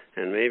time?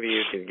 And maybe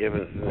you could give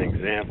us an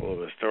example of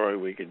a story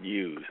we could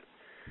use.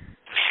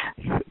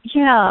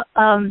 Yeah.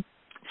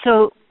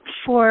 So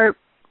for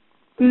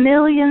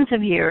millions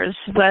of years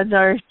was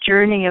our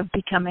journey of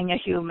becoming a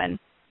human.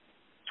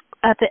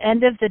 At the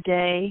end of the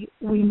day,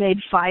 we made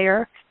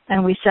fire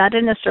and we sat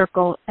in a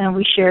circle and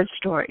we shared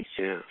stories.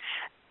 Yeah.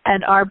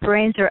 And our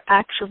brains are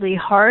actually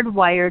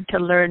hardwired to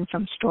learn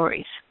from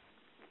stories.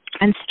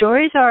 And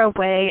stories are a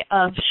way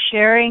of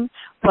sharing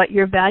what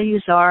your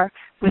values are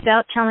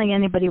without telling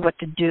anybody what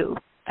to do.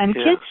 And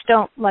kids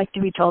don't like to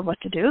be told what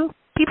to do.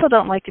 People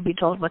don't like to be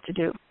told what to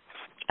do.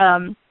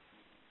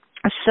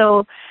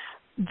 So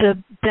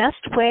the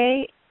best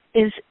way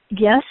is,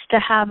 yes, to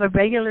have a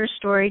regular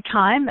story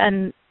time.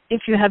 And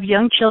if you have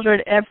young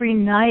children, every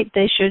night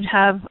they should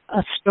have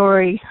a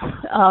story.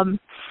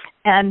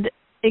 And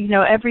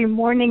every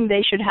morning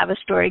they should have a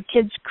story.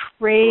 Kids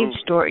crave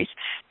stories.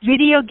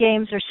 Video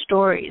games are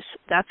stories.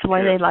 That's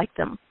why they like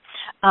them.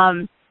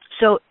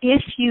 So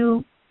if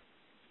you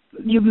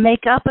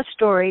make up a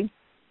story,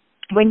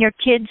 when your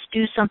kids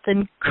do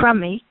something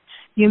crummy,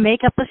 you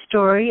make up a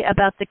story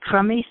about the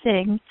crummy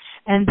thing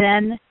and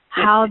then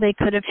how they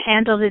could have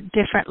handled it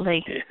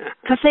differently,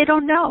 because they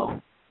don't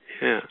know.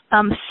 Yeah.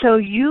 So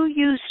you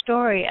use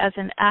story as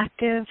an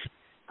active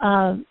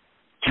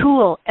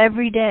tool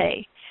every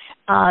day.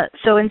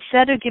 So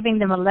instead of giving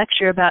them a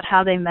lecture about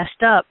how they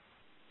messed up,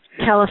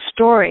 tell a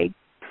story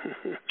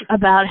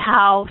about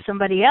how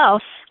somebody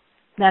else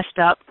messed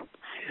up,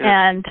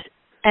 and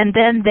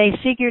then they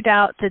figured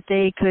out that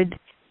they could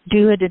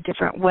do it a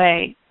different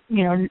way.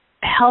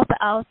 Help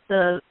out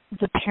the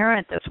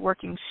parent that's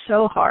working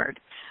so hard,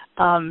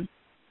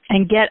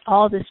 and get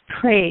all this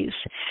praise.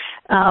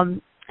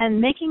 And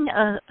making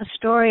a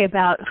story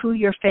about who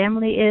your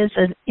family is.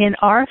 And in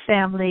our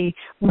family,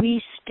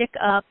 we stick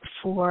up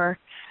for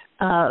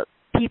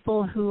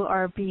people who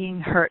are being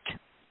hurt.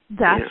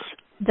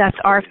 That's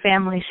our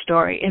family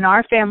story. In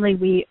our family,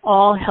 we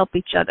all help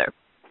each other.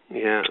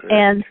 Yeah.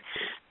 And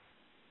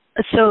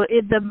so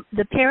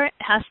the parent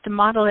has to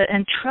model it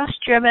and trust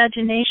your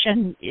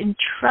imagination and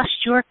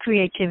trust your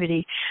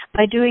creativity.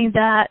 By doing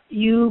that,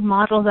 you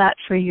model that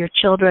for your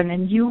children,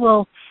 and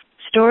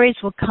stories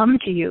will come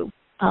to you.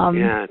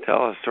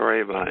 Tell a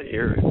story about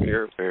your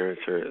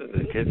parents or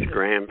the kids'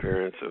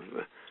 grandparents of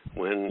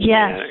when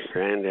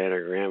granddad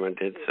or grandma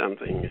did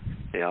something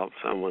to help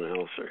someone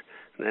else.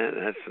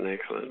 That's an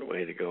excellent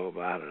way to go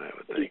about it, I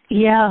would think.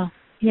 Yeah,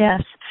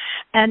 yes.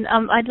 And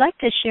I'd like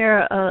to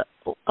share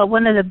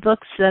one of the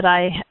books that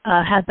I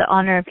had the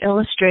honor of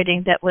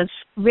illustrating that was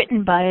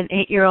written by an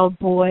 8-year-old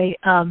boy,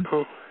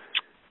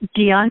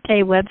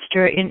 Deontay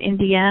Webster in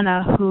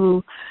Indiana,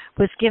 who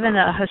was given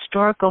a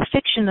historical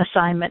fiction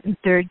assignment in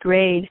 3rd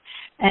grade,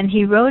 and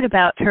he wrote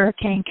about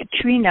Hurricane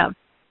Katrina.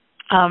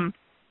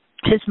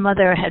 His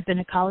mother had been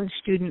a college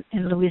student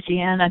in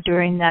Louisiana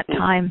during that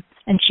time,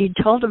 and she'd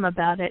told him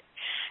about it.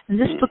 And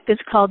this book is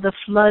called The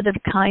Flood of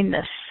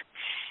Kindness,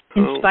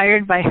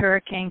 inspired by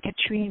Hurricane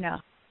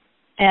Katrina.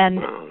 And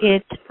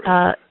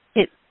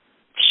it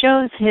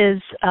shows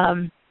his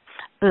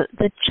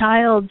the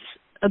child's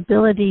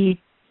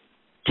ability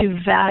to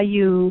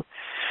value.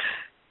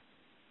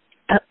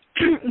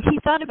 He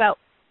thought about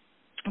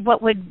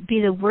what would be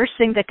the worst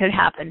thing that could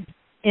happen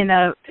in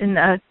a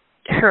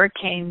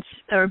hurricanes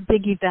or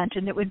big event,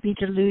 and it would be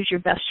to lose your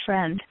best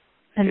friend.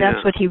 And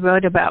that's what he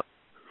wrote about.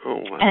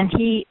 Oh, wow. And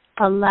he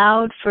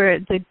allowed for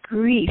the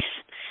grief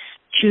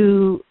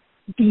to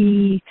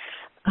be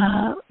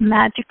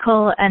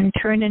magical and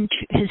turn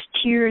into his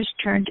tears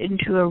turned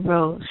into a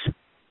rose.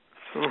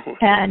 Oh.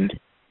 And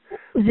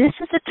this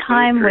is a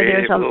time where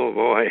there's a little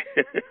boy.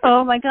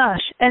 Oh my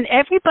gosh! And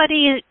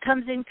everybody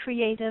comes in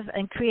creative,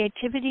 and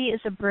creativity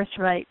is a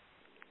birthright.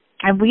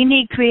 And we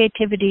need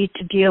creativity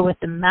to deal with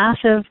the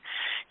massive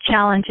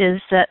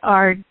challenges that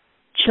our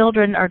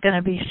children are going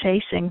to be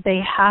facing. They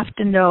have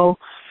to know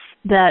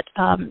that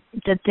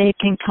that they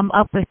can come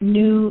up with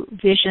new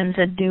visions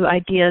and new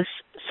ideas.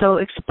 So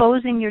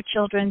exposing your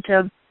children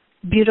to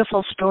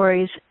beautiful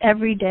stories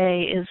every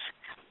day is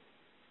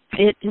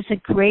a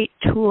great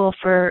tool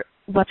for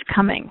what's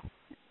coming.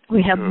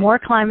 We have more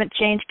climate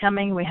change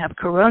coming. We have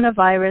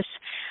coronavirus.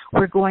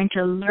 We're going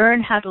to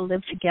learn how to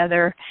live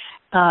together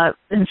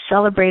and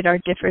celebrate our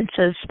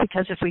differences,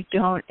 because if we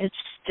don't, it's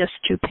just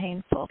too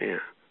painful. Yeah.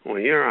 Well,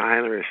 you're a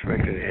highly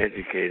respected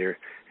educator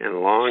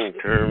and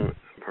long-term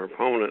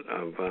proponent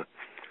of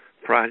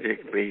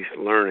project-based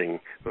learning.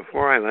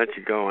 Before I let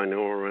you go, I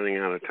know we're running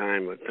out of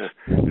time, but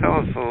tell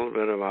us a little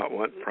bit about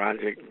what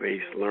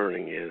project-based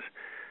learning is.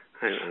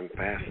 I'm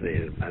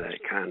fascinated by that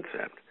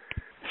concept.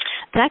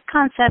 That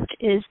concept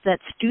is that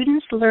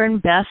students learn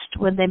best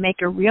when they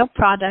make a real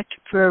product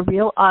for a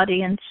real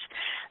audience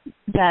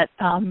that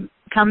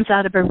comes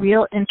out of a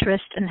real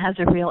interest and has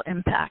a real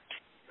impact.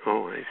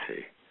 Oh, I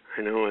see.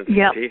 I know it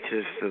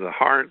teaches to the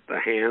heart, the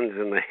hands,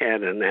 and the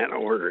head in that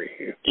order.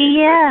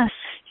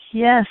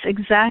 Yes,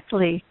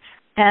 exactly.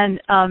 And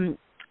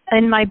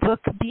in my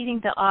book, Beating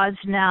the Odds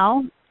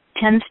Now,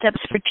 10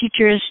 Steps for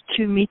Teachers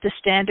to Meet the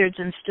Standards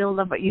and Still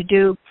Love What You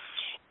Do,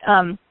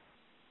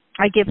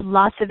 I give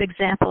lots of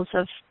examples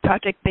of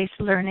project-based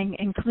learning,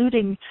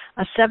 including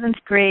a 7th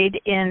grade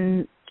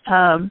in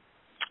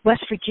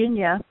West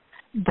Virginia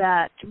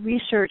that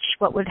researched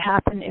what would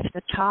happen if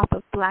the top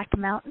of Black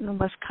Mountain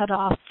was cut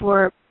off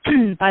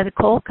by the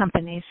coal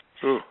companies.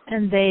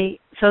 And they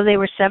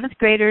were 7th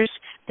graders.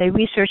 They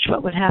researched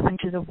what would happen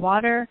to the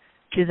water,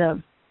 to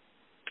the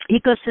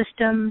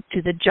ecosystem,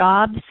 to the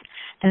jobs,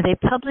 and they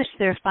published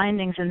their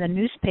findings in the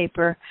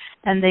newspaper,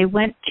 and they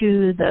went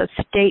to the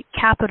state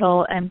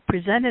capitol and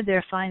presented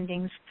their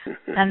findings,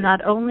 and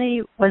not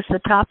only was the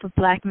top of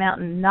Black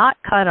Mountain not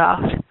cut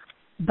off,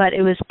 but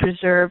it was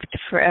preserved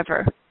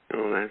forever.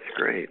 Oh, that's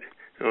great.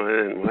 Oh,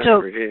 and in West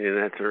Virginia,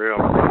 that's a real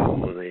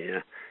problem when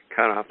they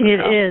cut off the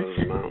top of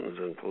those mountains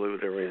and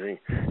pollute everything.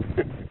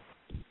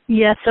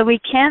 Yes, so we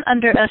can't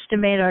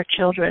underestimate our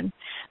children.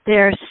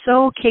 They're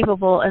so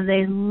capable, and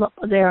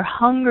they're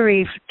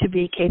hungry to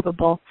be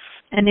capable.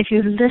 And if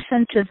you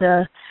listen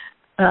to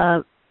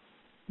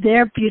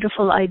their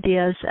beautiful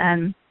ideas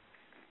and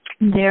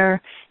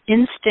their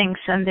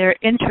instincts and their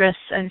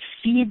interests and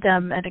feed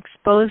them and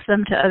expose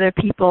them to other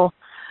people,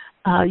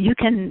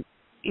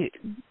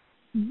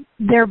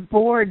 they're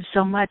bored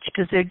so much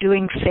because they're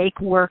doing fake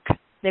work.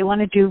 They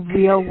want to do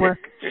real work.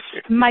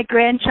 My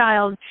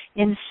grandchild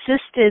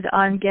insisted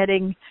on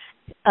getting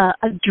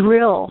a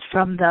drill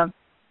from the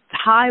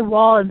high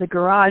wall in the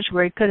garage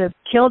where he could have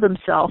killed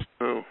himself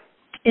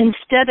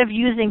instead of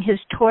using his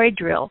toy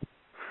drill.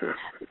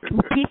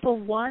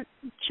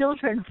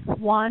 Children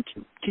want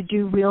to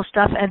do real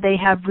stuff, and they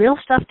have real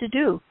stuff to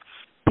do,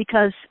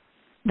 because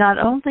not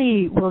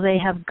only will they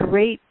have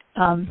great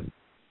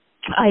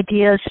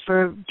ideas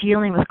for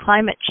dealing with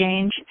climate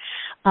change,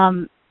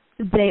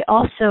 they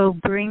also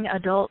bring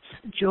adults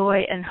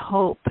joy and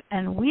hope.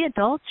 And we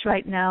adults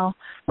right now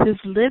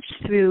who've lived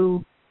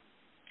through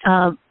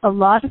a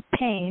lot of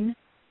pain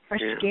are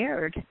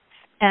scared.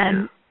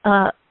 And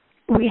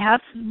we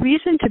have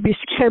reason to be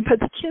scared, but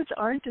the kids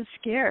aren't as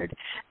scared.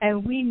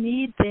 And we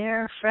need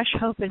their fresh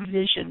hope and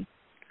vision.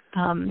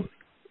 And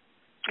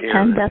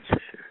that's...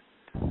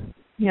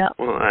 Yeah.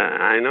 Well,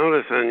 I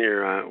noticed on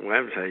your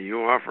website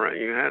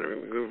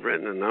you've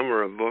written a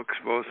number of books,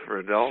 both for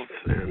adults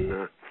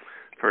and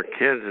for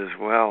kids as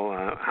well.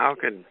 How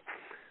could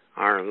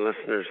our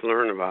listeners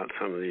learn about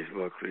some of these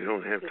books? We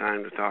don't have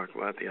time to talk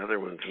about the other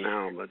ones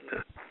now, but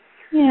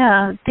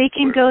they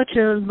can go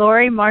to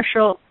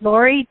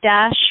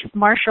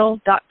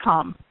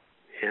Lori-Marshall.com.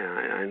 Yeah,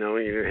 I know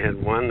you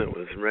had one that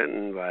was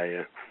written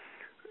by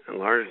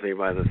largely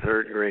by the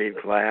 3rd grade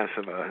class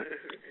of a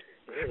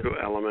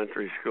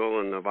elementary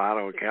school in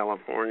Novato,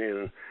 California,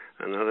 and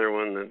another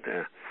one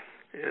that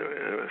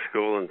a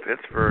school in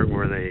Pittsburgh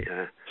where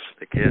the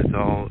kids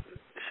all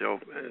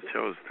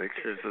shows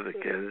pictures of the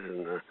kids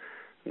and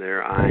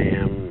their I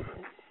am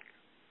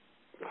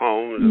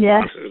poems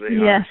about who they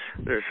are.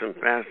 There's some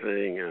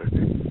fascinating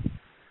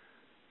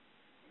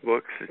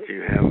books that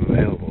you have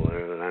available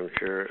there that I'm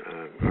sure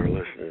our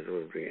listeners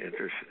would be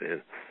interested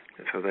in.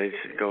 And so they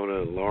should go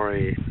to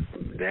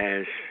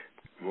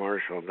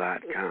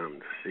Lori-Marshall.com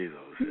to see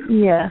those.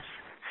 Yes.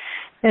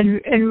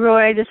 And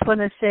Roy, I just want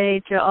to say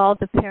to all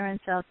the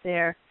parents out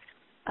there,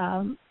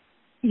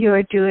 you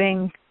are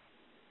doing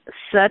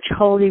such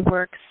holy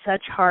work,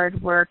 such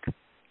hard work,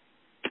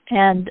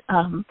 and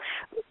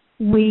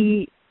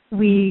we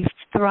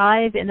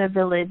thrive in a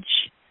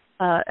village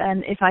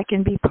and if I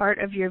can be part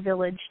of your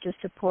village to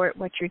support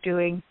what you're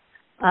doing,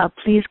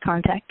 please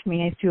contact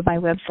me through my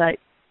website,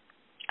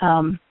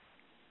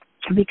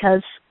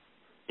 because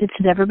it's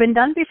never been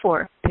done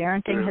before.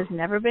 Parenting has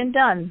never been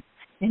done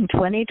in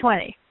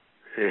 2020.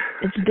 Yeah.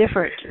 It's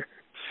different.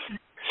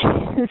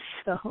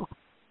 So.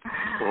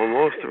 Well,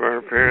 most of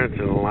our parents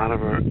and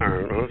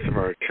most of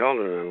our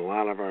children and a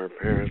lot of our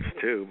parents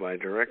too, by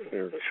direct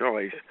their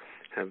choice,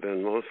 have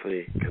been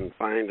mostly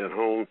confined at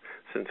home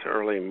since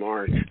early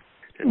March.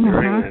 And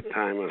during that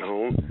time at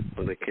home,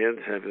 with the kids,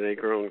 have they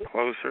grown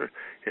closer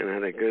and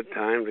had a good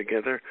time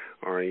together,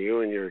 or are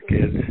you and your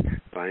kids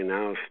by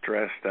now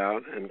stressed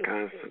out and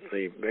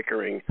constantly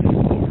bickering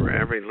over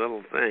every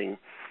little thing?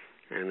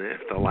 And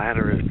if the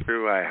latter is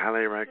true, I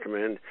highly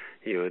recommend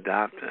you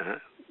adopt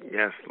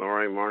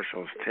Lori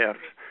Marshall's tips,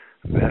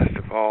 best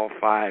of all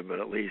 5, but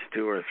at least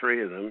 2 or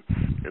 3 of them.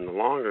 In the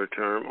longer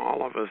term,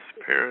 all of us,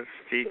 parents,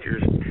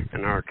 teachers,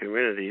 and our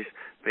communities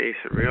face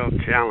a real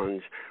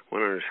challenge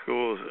when our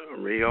schools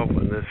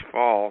reopen this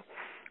fall.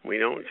 We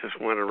don't just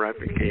want to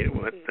replicate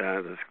what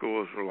the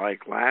schools were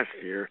like last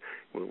year.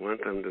 We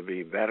want them to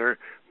be better,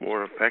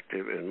 more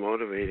effective in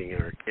motivating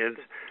our kids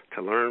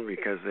to learn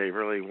because they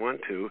really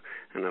want to,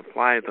 and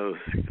apply those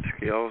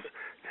skills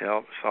to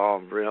help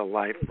solve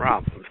real-life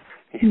problems.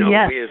 You know,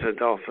 we as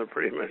adults have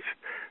pretty much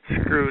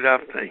screwed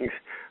up things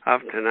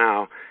up to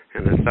now,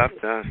 and it's up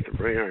to us to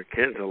bring our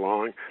kids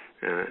along.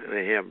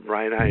 They have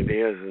bright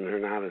ideas, and they're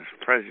not as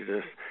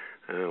prejudiced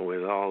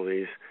with all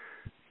these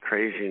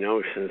crazy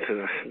notions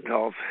that us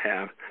adults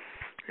have.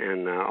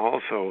 And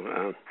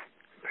also,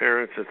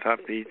 parents, it's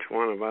up to each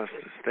one of us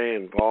to stay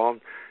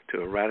involved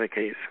to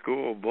eradicate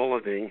school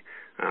bullying,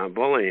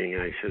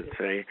 I should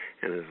say,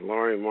 and as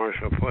Lori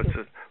Marshall puts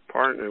it,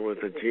 partner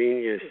with the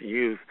genius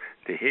youth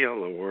to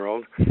heal the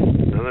world.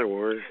 In other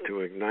words,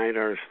 to ignite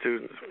our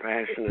students'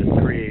 passion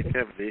and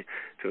creativity,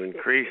 to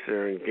increase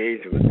their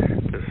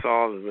engagement, to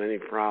solve the many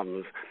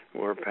problems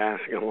we're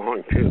passing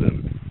along to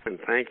them. And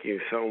thank you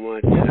so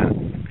much,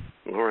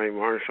 Lori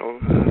Marshall,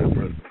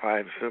 for the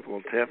 5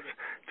 simple tips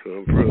to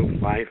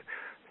improve life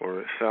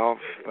for self,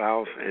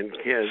 spouse, and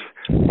kids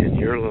in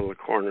your little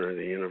corner of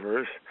the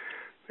universe.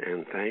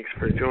 And thanks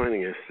for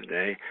joining us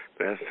today.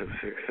 Best of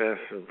success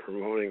in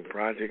promoting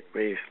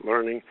project-based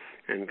learning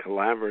and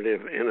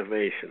collaborative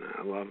innovation.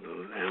 I love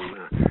those. And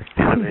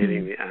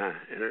innovating,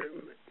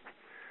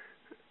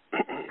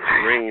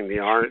 bringing the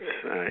arts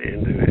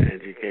into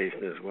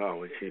education as well,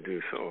 which you do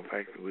so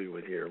effectively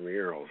with your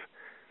murals.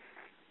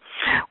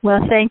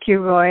 Well, thank you,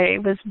 Roy.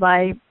 It was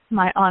my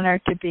honor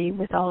to be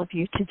with all of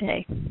you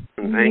today.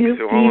 And thanks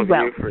to all of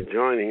you for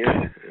joining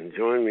us. And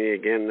join me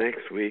again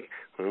next week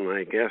when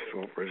my guest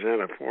will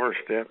present a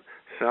 4-step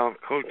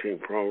self-coaching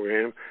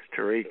program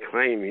to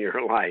reclaim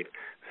your life.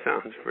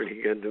 Sounds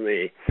pretty good to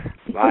me.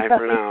 Bye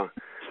for now.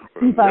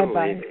 Middle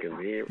Age Can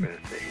Be Your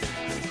Best Age.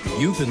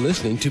 You've been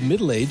listening to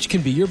Middle Age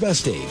Can Be Your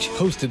Best Age,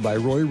 hosted by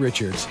Roy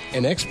Richards,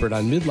 an expert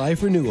on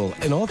midlife renewal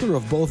and author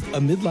of both A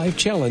Midlife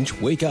Challenge,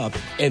 Wake Up,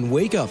 and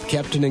Wake Up,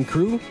 Captain and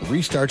Crew,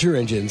 Restart Your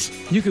Engines.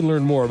 You can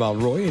learn more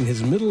about Roy and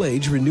his Middle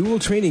Age Renewal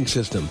Training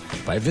System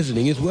by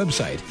visiting his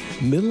website,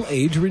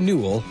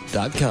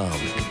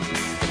 middleagerenewal.com.